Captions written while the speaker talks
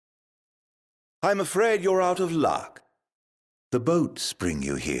I'm afraid you're out of luck. The boats bring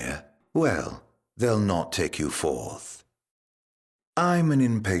you here. Well, they'll not take you forth. I'm an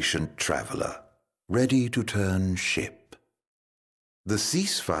impatient traveler, ready to turn ship. The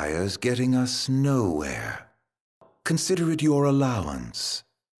ceasefire's getting us nowhere. Consider it your allowance.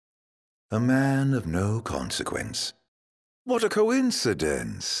 A man of no consequence. What a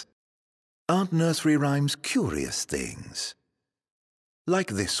coincidence! Aren't nursery rhymes curious things? Like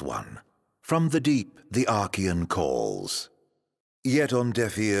this one. From the deep the Archean calls. Yet on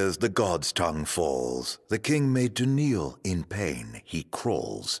deaf ears the god's tongue falls. The king made to kneel, in pain he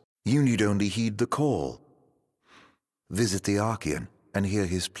crawls. You need only heed the call. Visit the Archean and hear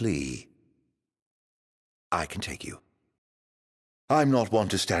his plea. I can take you. I'm not one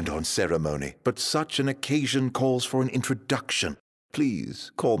to stand on ceremony, but such an occasion calls for an introduction.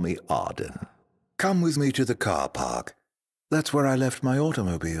 Please call me Ardyn. Come with me to the car park. That's where I left my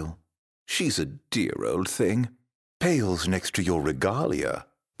automobile. She's a dear old thing. Pales next to your regalia,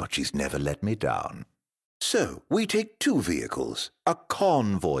 but she's never let me down. So, we take two vehicles, a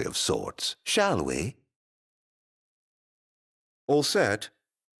convoy of sorts, shall we? All set?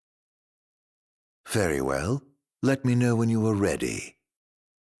 Very well. Let me know when you are ready.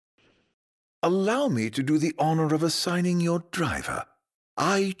 Allow me to do the honor of assigning your driver.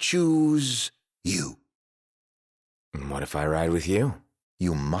 I choose you. What if I ride with you?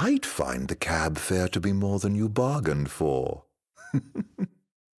 You might find the cab fare to be more than you bargained for.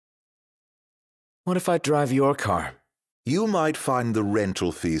 What if I drive your car? You might find the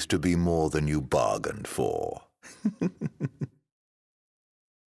rental fees to be more than you bargained for.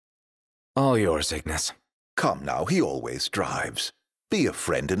 All yours, Ignis. Come now, he always drives. Be a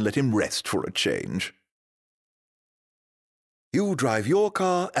friend and let him rest for a change. You drive your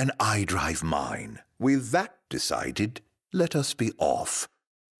car and I drive mine. With that decided, let us be off.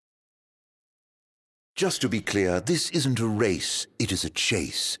 Just to be clear, this isn't a race, it is a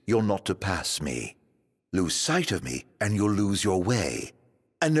chase. You're not to pass me. Lose sight of me and you'll lose your way.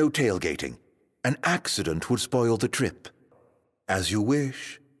 And no tailgating. An accident would spoil the trip. As you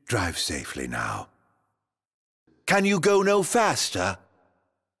wish, drive safely now. Can you go no faster?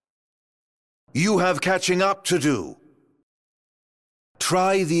 You have catching up to do.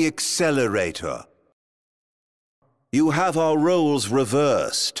 Try the accelerator. You have our roles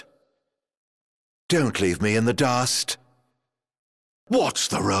reversed. Don't leave me in the dust. Watch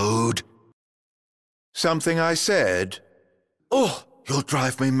the road. Something I said? Oh, you'll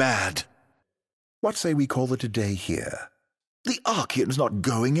drive me mad. What say we call it a day here? The Archean's not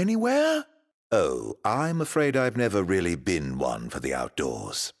going anywhere? Oh, I'm afraid I've never really been one for the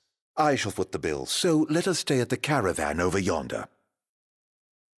outdoors. I shall foot the bill, so let us stay at the caravan over yonder.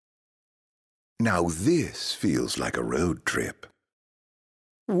 Now this feels like a road trip.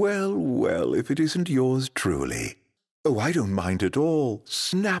 Well, well, if it isn't yours truly. Oh, I don't mind at all.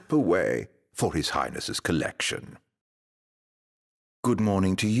 Snap away for His Highness's collection. Good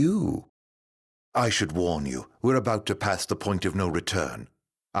morning to you. I should warn you, we're about to pass the point of no return.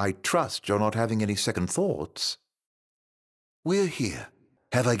 I trust you're not having any second thoughts. We're here.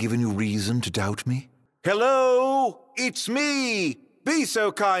 Have I given you reason to doubt me? Hello, it's me. Be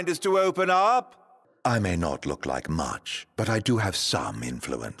so kind as to open up. I may not look like much, but I do have some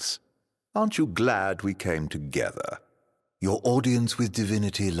influence. Aren't you glad we came together? Your audience with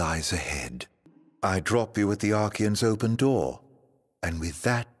divinity lies ahead. I drop you at the Archean's open door, and with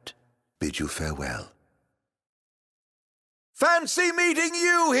that, bid you farewell. Fancy meeting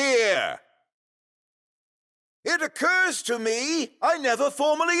you here! It occurs to me I never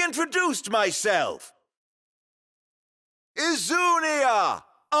formally introduced myself. Izunia!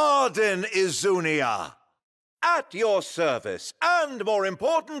 Ardyn Izunia! At your service, and more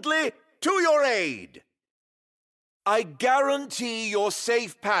importantly, to your aid. I guarantee your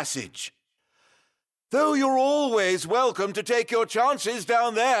safe passage. Though you're always welcome to take your chances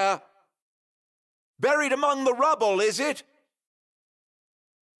down there. Buried among the rubble, is it?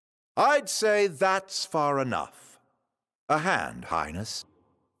 I'd say that's far enough. A hand, Highness.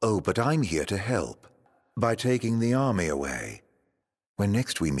 Oh, but I'm here to help. By taking the army away. When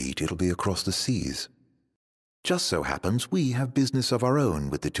next we meet, it'll be across the seas. Just so happens we have business of our own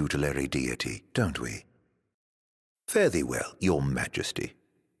with the tutelary deity, don't we? Fare thee well, your majesty.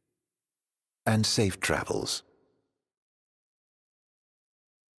 And safe travels.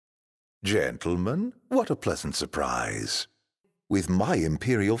 Gentlemen, what a pleasant surprise. With my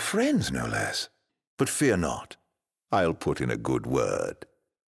Imperial friends, no less. But fear not, I'll put in a good word.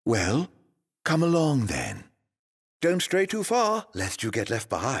 Well, come along then. Don't stray too far, lest you get left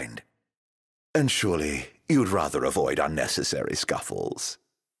behind. And surely you'd rather avoid unnecessary scuffles.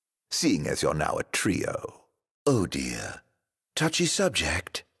 seeing as you're now a trio. Oh dear, touchy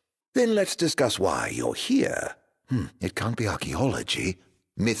subject. Then let's discuss why you're here. It can't be archaeology.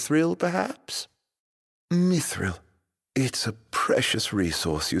 Mithril, perhaps? Mithril. It's a precious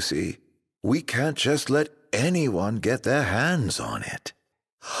resource, you see. We can't just let anyone get their hands on it.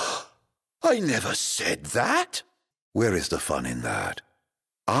 I never said that. Where is the fun in that?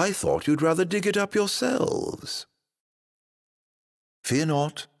 I thought you'd rather dig it up yourselves. Fear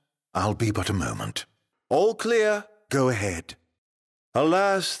not, I'll be but a moment. All clear, go ahead.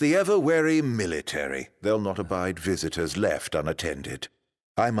 Alas, the ever-wary military, they'll not abide visitors left unattended.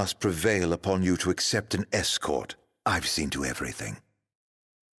 I must prevail upon you to accept an escort. I've seen to everything.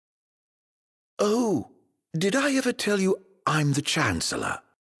 Oh, did I ever tell you I'm the Chancellor?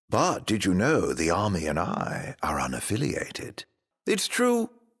 But did you know the army and I are unaffiliated? It's true,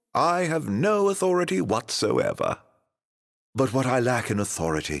 I have no authority whatsoever. But what I lack in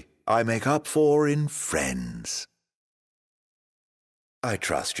authority, I make up for in friends. I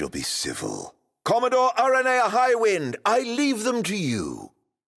trust you'll be civil. Commodore Aranea Highwind, I leave them to you.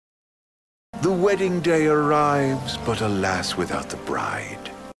 The wedding day arrives, but alas without the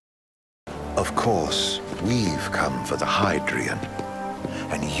bride. Of course, we've come for the Hydrian,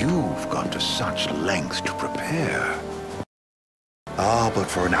 and you've gone to such lengths to prepare. Ah, but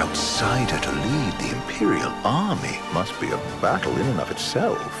for an outsider to lead the Imperial army must be a battle in and of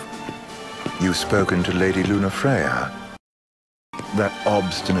itself. You've spoken to Lady Lunafreya, that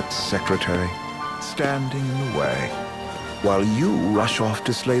obstinate secretary, standing in the way, while you rush off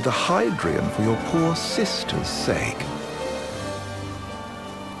to slay the Hydrian for your poor sister's sake.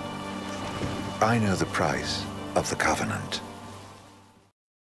 I know the price of the Covenant.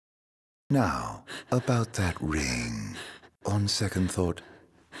 Now, about that ring. On second thought,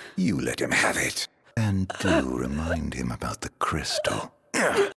 you let him have it. And do remind him about the crystal.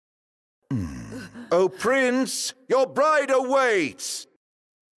 Oh, Prince, your bride awaits!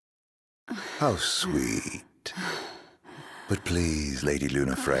 How sweet. But please, Lady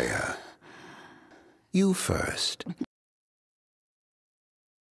Lunafreya, you first.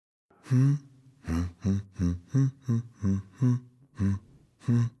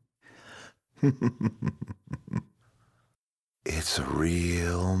 It's a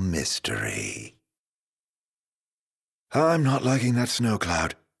real mystery. I'm not liking that snow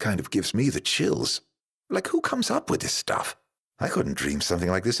cloud. Kind of gives me the chills. Like, who comes up with this stuff? I couldn't dream something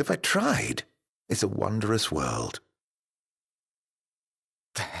like this if I tried. It's a wondrous world.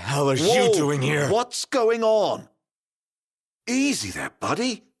 The hell are you doing here? What's going on? Easy there,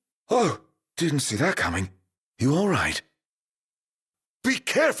 buddy. Oh, didn't see that coming. You all right? Be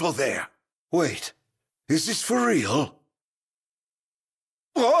careful there. Wait, is this for real?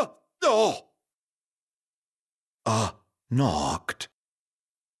 What? Oh! Noct.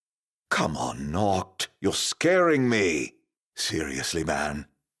 Come on, Noct. You're scaring me. Seriously, man.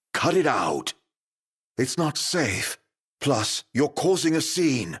 Cut it out. It's not safe. Plus, you're causing a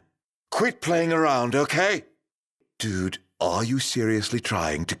scene. Quit playing around, okay? Dude, are you seriously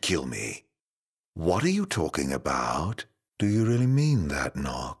trying to kill me? What are you talking about? Do you really mean that,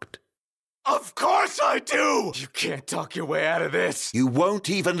 Noct? Of course I do! You can't talk your way out of this. You won't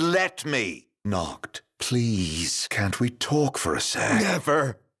even let me. Noct, please, can't we talk for a sec?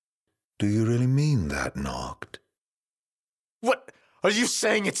 Never. Do you really mean that, Noct? What? Are you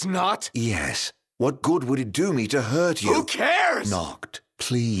saying it's not? Yes. What good would it do me to hurt you? Who cares? Noct,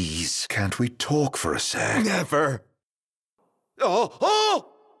 please, can't we talk for a sec? Never. Oh!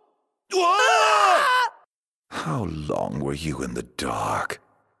 Ah! How long were you in the dark?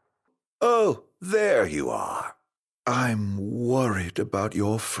 Oh, there you are. I'm worried about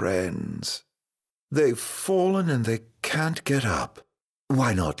your friends. They've fallen and they can't get up.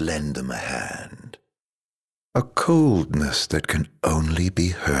 Why not lend them a hand? A coldness that can only be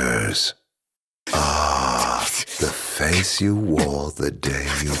hers. Ah, the face you wore the day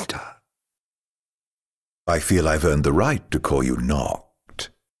you died. I feel I've earned the right to call you Noct.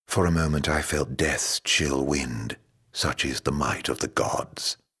 For a moment I felt death's chill wind. Such is the might of the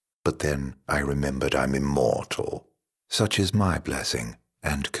gods. But then I remembered I'm immortal. Such is my blessing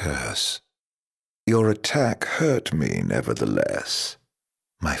and curse. Your attack hurt me, nevertheless.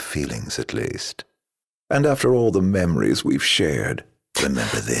 My feelings, at least. And after all the memories we've shared,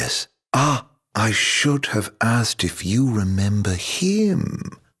 remember this. I should have asked if you remember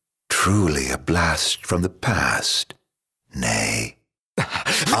him. Truly a blast from the past. Nay.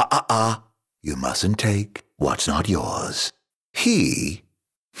 You mustn't take what's not yours. He...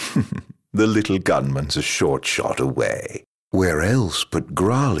 the little gunman's a short shot away. Where else but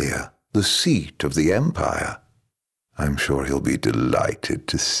Gralia, the seat of the Empire? I'm sure he'll be delighted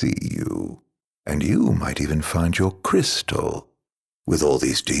to see you. And you might even find your crystal. With all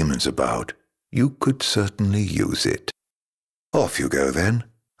these demons about, you could certainly use it. Off you go, then.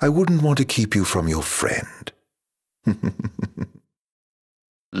 I wouldn't want to keep you from your friend.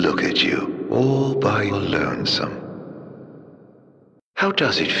 Look at you, all by your lonesome. How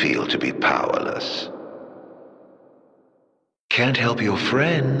does it feel to be powerless? Can't help your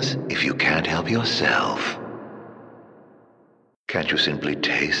friends if you can't help yourself. Can't you simply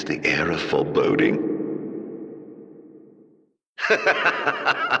taste the air of foreboding?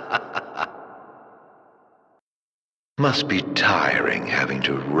 Must be tiring having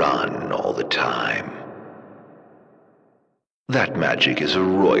to run all the time. That magic is a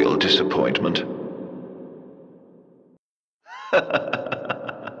royal disappointment.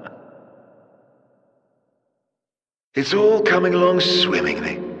 It's all coming along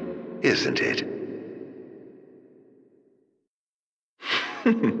swimmingly, isn't it?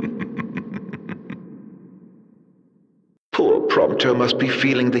 Poor Prompto must be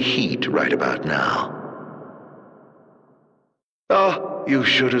feeling the heat right about now. Ah, you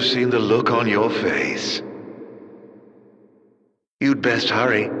should have seen the look on your face. You'd best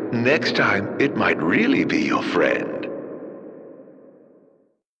hurry. Next time, it might really be your friend.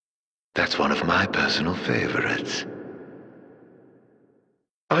 That's one of my personal favorites.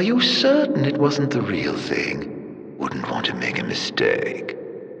 Are you certain it wasn't the real thing? Wouldn't want to make a mistake.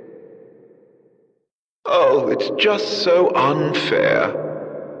 Oh, it's just so unfair.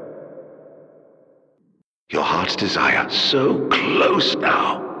 Your heart's desire, so close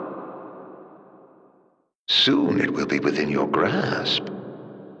now. Soon it will be within your grasp.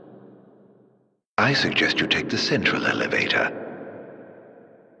 I suggest you take the central elevator.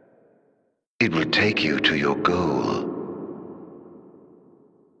 It will take you to your goal.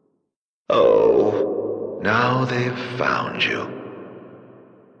 Oh, now they've found you.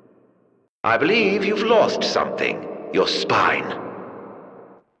 I believe you've lost something, your spine.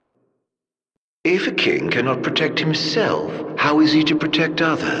 If a king cannot protect himself, how is he to protect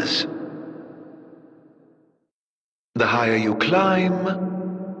others? The higher you climb,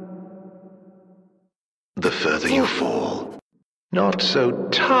 the further you fall. Not so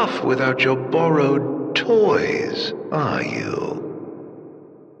tough without your borrowed toys, are you?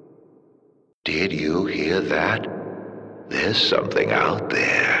 Did you hear that? There's something out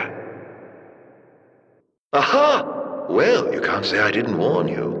there. Aha! Well, you can't say I didn't warn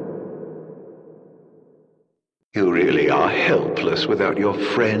you. You really are helpless without your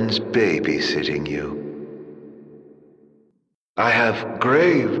friends babysitting you. I have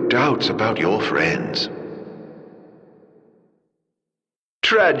grave doubts about your friends.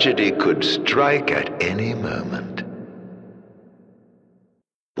 Tragedy could strike at any moment.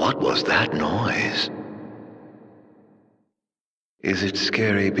 What was that noise? Is it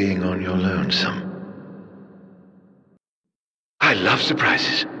scary being on your lonesome? I love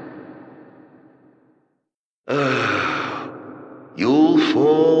surprises. You'll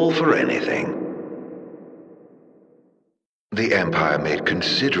fall for anything. The Empire made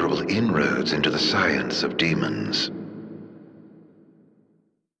considerable inroads into the science of demons.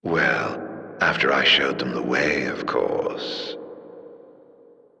 Well, after I showed them the way, of course.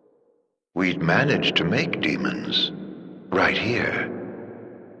 We'd managed to make demons, right here.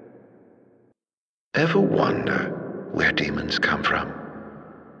 Ever wonder where demons come from?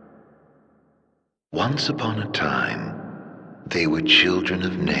 Once upon a time, they were children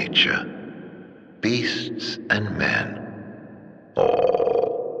of nature, beasts and men.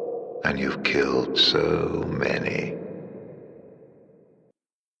 Oh, and you've killed so many.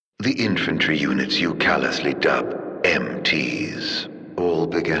 The infantry units you callously dub MTs all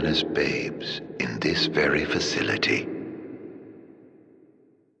began as babes in this very facility.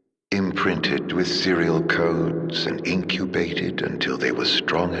 Imprinted with serial codes and incubated until they were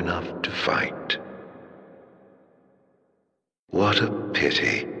strong enough to fight. What a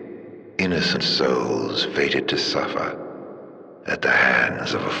pity, innocent souls fated to suffer at the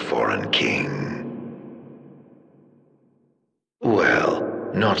hands of a foreign king. Well,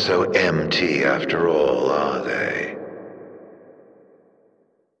 not so MT after all, are they?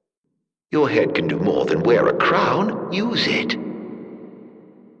 Your head can do more than wear a crown. Use it.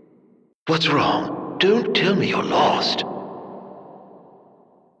 What's wrong? Don't tell me you're lost.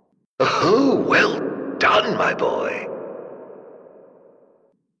 Oh, well done, my boy.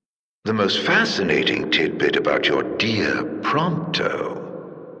 The most fascinating tidbit about your dear Prompto.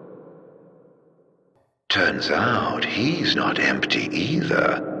 Turns out he's not empty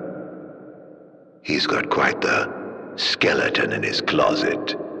either. He's got quite the skeleton in his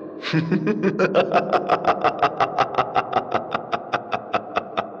closet.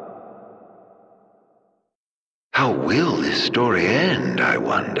 How will this story end, I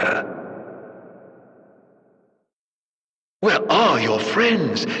wonder? Where are your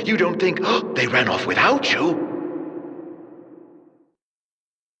friends? You don't think they ran off without you?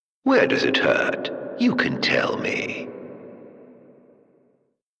 Where does it hurt? You can tell me.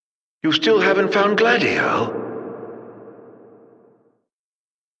 You still haven't found Gladio?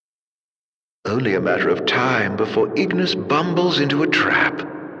 Only a matter of time before Ignis bumbles into a trap.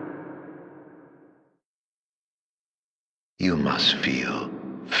 You must feel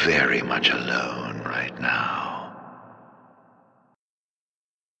very much alone right now.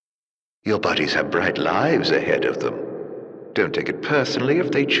 Your buddies have bright lives ahead of them. Don't take it personally if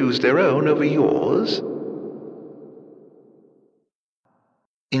they choose their own over yours.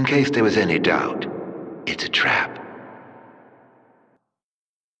 In case there was any doubt, it's a trap.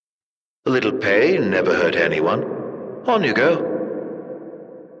 A little pain never hurt anyone. On you go.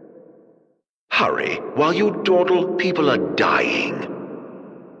 Hurry, while you dawdle, people are dying.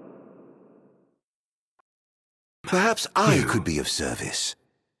 Perhaps I could be of service.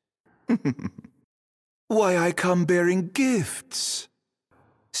 Why, I come bearing gifts.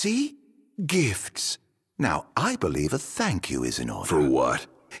 See? Gifts. Now, I believe a thank you is in order. For what?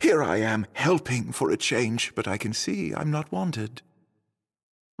 Here I am, helping for a change, but I can see I'm not wanted.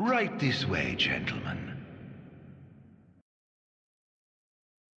 Right this way, gentlemen.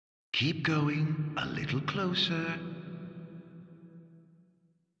 Keep going a little closer.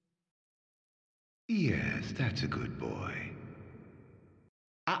 Yes, that's a good boy.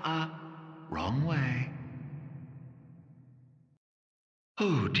 Wrong way.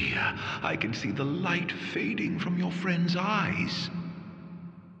 Oh dear, I can see the light fading from your friend's eyes.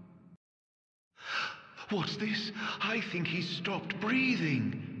 What's this? I think he's stopped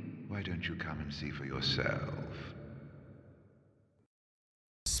breathing. Why don't you come and see for yourself?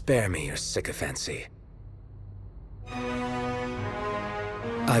 Spare me your sycophancy.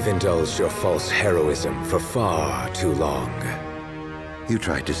 I've indulged your false heroism for far too long. You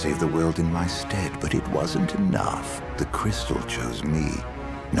tried to save the world in my stead, but it wasn't enough. The crystal chose me,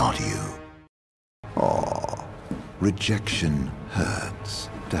 not you. Oh, rejection hurts,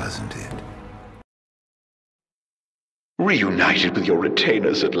 doesn't it? Reunited with your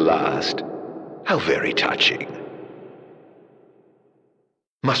retainers at last. How very touching.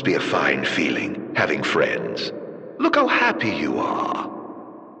 Must be a fine feeling, having friends. Look how happy you are.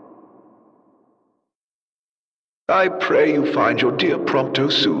 I pray you find your dear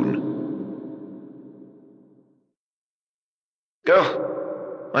Prompto soon.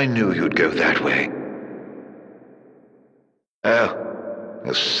 Oh, I knew you'd go that way. Oh,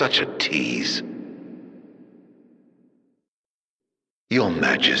 you're such a tease. Your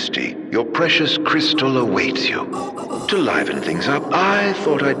Majesty, your precious crystal awaits you. To liven things up, I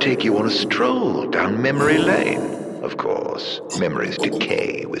thought I'd take you on a stroll down memory lane. Of course, memories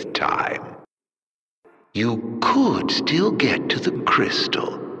decay with time. You could still get to the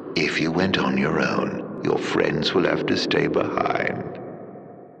crystal. If you went on your own, your friends will have to stay behind.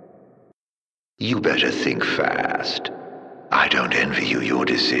 You better think fast. I don't envy you your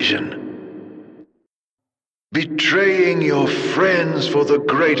decision. Betraying your friends for the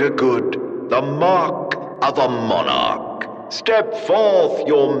greater good, the mark of a monarch. Step forth,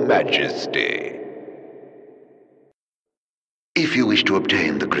 your Majesty. If you wish to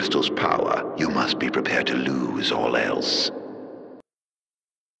obtain the crystal's power, you must be prepared to lose all else.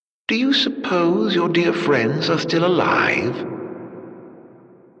 Do you suppose your dear friends are still alive?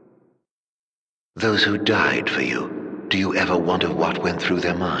 Those who died for you, do you ever wonder what went through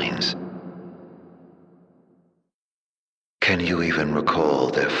their minds? Can you even recall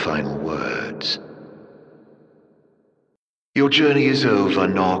their final words? Your journey is over,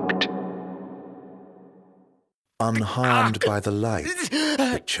 Noct. Unharmed by the light,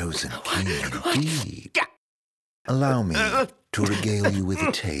 the chosen king indeed. Allow me to regale you with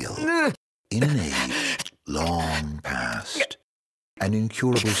a tale. In an age long past, an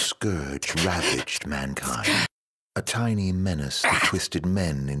incurable scourge ravaged mankind. A tiny menace that twisted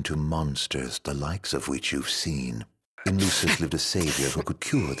men into monsters, the likes of which you've seen. In Lucis lived a savior who could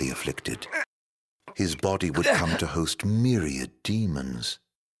cure the afflicted. His body would come to host myriad demons.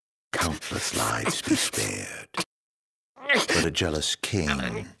 Countless lives be spared. But a jealous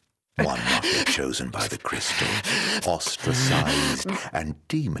king, one not yet chosen by the crystal, ostracized and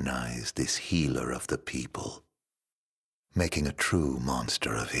demonized this healer of the people, making a true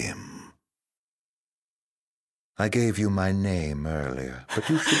monster of him. I gave you my name earlier, but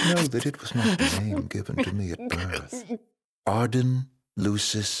you should know that it was not the name given to me at birth. Ardyn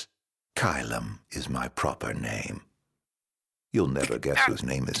Lucis Caelum is my proper name. You'll never guess whose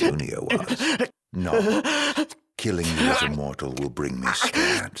name Izunia was. No. Killing you as a mortal will bring me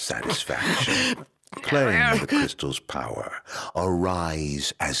scant satisfaction. Claim the crystal's power.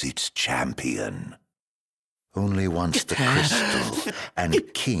 Arise as its champion. Only once the crystal and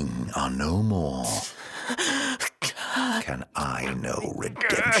king are no more can I know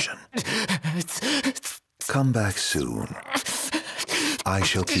redemption. Come back soon. I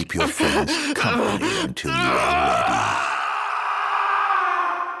shall keep your friends company until you are ready.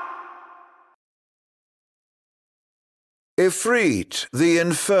 Ifrit, the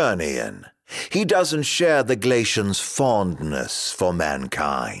Infernian. He doesn't share the Glacian's fondness for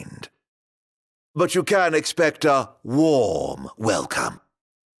mankind. But you can expect a warm welcome.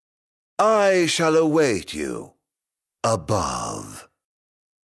 I shall await you above.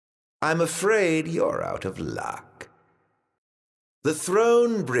 I'm afraid you're out of luck. The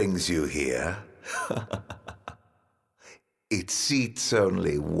throne brings you here. It seats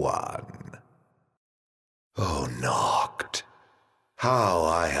only one. Oh, Noct, how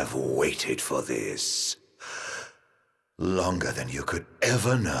I have waited for this. Longer than you could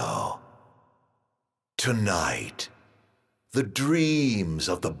ever know. Tonight, the dreams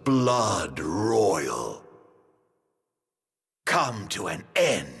of the blood royal come to an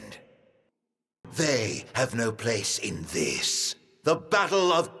end. They have no place in this, the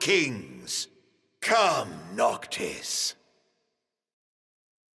battle of kings. Come, Noctis.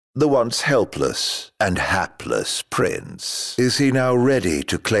 The once helpless and hapless prince, is he now ready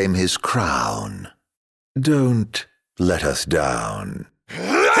to claim his crown? Don't let us down.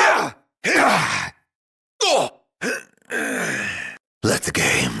 Let the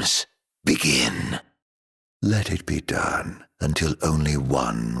games begin. Let it be done until only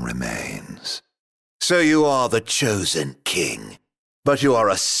one remains. So you are the chosen king, but you are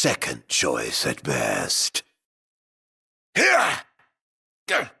a second choice at best.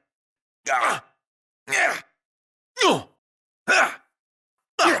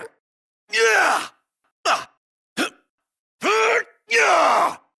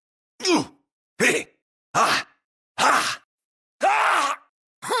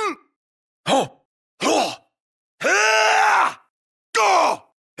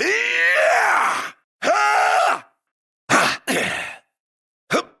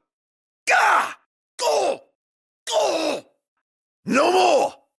 No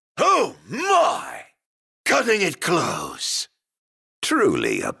more! Oh, my! Cutting it close.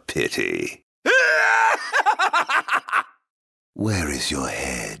 Truly a pity. Where is your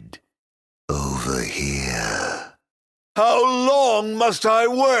head? Over here. How long must I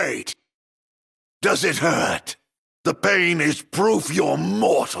wait? Does it hurt? The pain is proof you're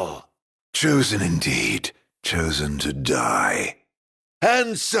mortal. Chosen indeed, chosen to die.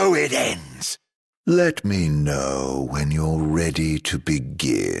 And so it ends. Let me know when you're ready to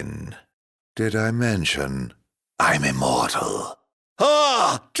begin. Did I mention I'm immortal?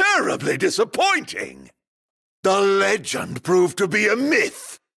 Ah, terribly disappointing. The legend proved to be a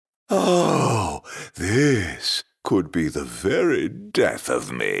myth. Oh, this could be the very death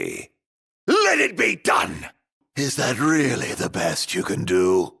of me. Let it be done! Is that really the best you can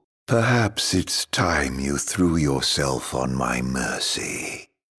do? Perhaps it's time you threw yourself on my mercy.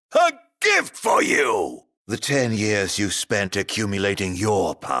 A gift for you! The 10 years you spent accumulating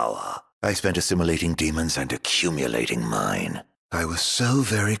your power, I spent assimilating demons and accumulating mine. I was so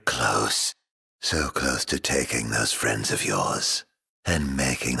very close. So close to taking those friends of yours and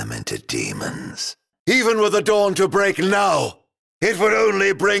making them into demons. Even with the dawn to break now, it would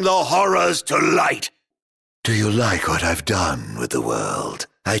only bring the horrors to light. Do you like what I've done with the world?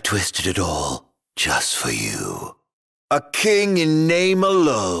 I twisted it all just for you. A king in name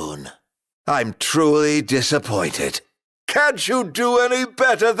alone. I'm truly disappointed. Can't you do any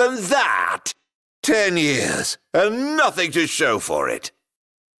better than that? 10 years and nothing to show for it.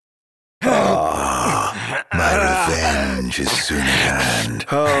 Ah, my revenge is soon at hand.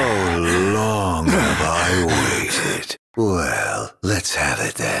 How long have I waited? Well, let's have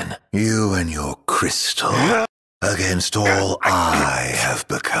it then. You and your crystal against all I have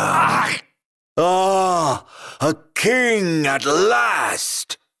become. Ah, a king at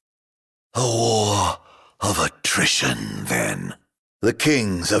last! A war of attrition, then. The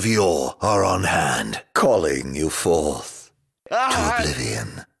kings of yore are on hand, calling you forth to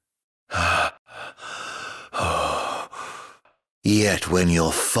oblivion. Yet when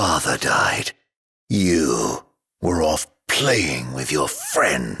your father died, you were off playing with your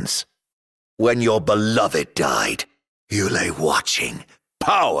friends. When your beloved died, you lay watching,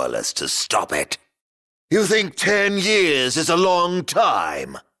 powerless to stop it. You think 10 years is a long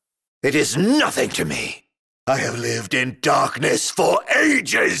time? It is nothing to me. I have lived in darkness for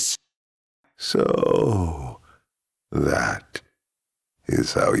ages. So, That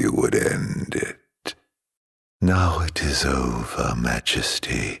is how you would end it. Now it is over,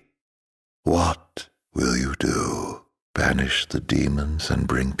 Majesty. What will you do? Banish the demons and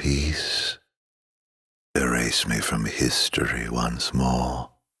bring peace? Erase me from history once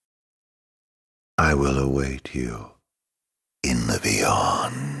more? I will await you in the beyond.